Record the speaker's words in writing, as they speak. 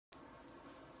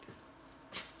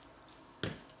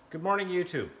Good morning,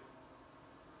 YouTube.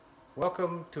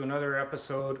 Welcome to another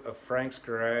episode of Frank's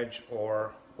Garage,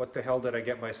 or what the hell did I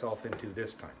get myself into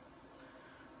this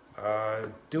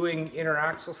time? Doing inner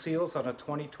axle seals on a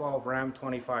 2012 Ram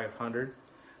 2500.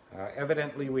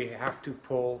 Evidently we have to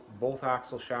pull both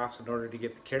axle shafts in order to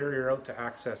get the carrier out to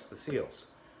access the seals.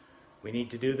 We need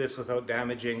to do this without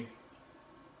damaging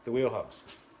the wheel hubs.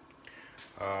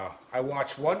 I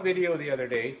watched one video the other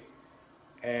day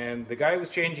and the guy was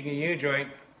changing a U-joint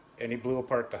and he blew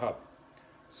apart the hub.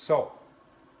 So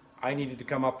I needed to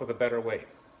come up with a better way.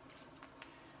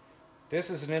 This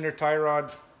is an inner tie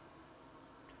rod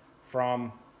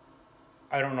from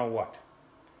I don't know what.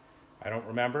 I don't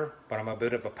remember, but I'm a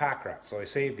bit of a pack rat, so I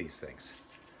saved these things.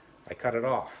 I cut it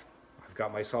off. I've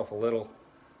got myself a little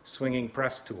swinging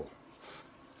press tool.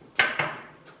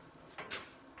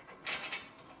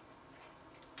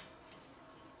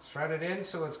 Thread it in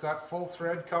so it's got full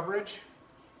thread coverage.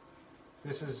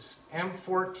 This is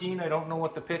M14. I don't know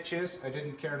what the pitch is. I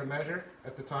didn't care to measure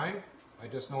at the time. I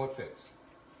just know it fits.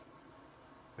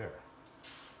 There.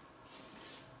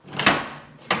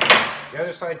 The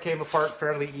other side came apart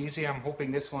fairly easy. I'm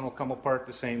hoping this one will come apart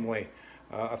the same way.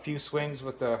 A few swings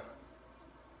with the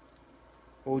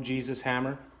Oh Jesus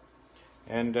hammer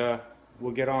and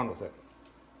we'll get on with it.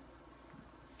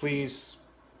 Please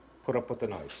put up with the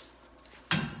noise.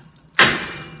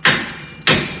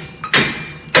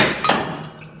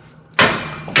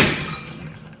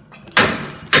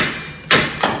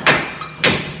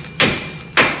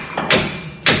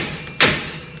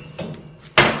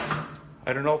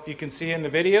 I don't know if you can see in the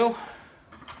video.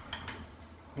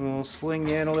 We'll sling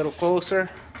in a little closer.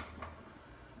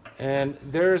 And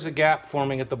there's a gap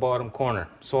forming at the bottom corner.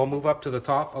 So I'll move up to the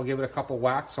top. I'll give it a couple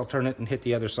whacks. I'll turn it and hit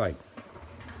the other side.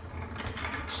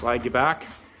 Slide you back.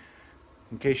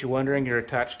 In case you're wondering, you're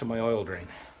attached to my oil drain.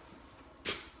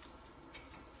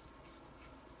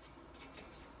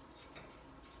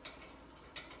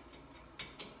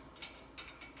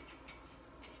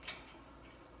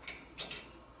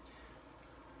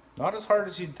 Not as hard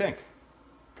as you'd think.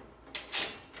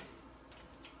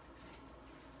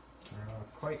 They're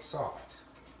quite soft,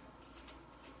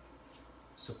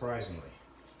 surprisingly.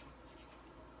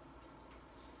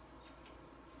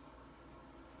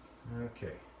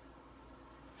 Okay.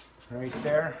 Right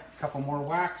there, a couple more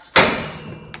whacks. Oh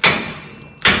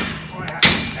yeah,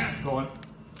 that's going.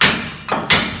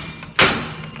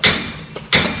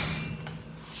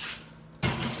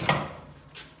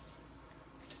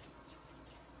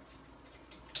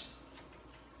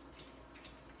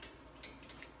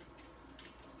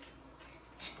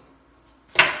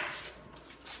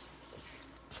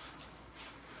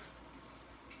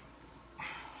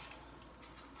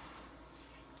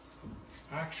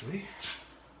 Actually,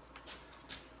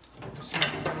 just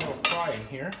have a little pry in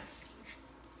here.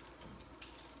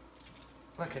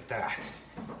 Look at that.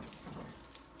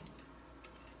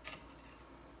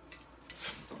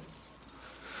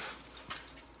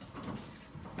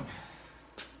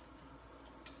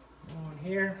 One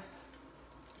here.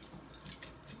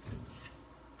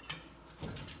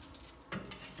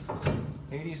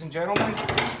 Ladies and gentlemen,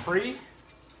 it's free.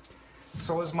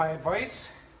 So is my advice.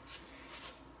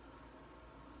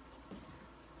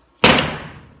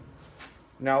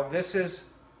 Now this is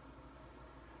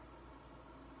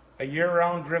a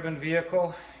year-round driven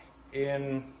vehicle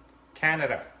in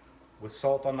Canada with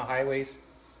salt on the highways.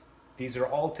 These are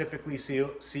all typically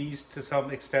seized to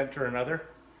some extent or another.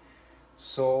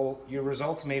 So your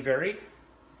results may vary.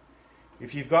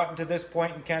 If you've gotten to this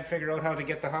point and can't figure out how to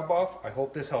get the hub off, I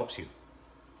hope this helps you.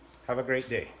 Have a great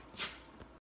day.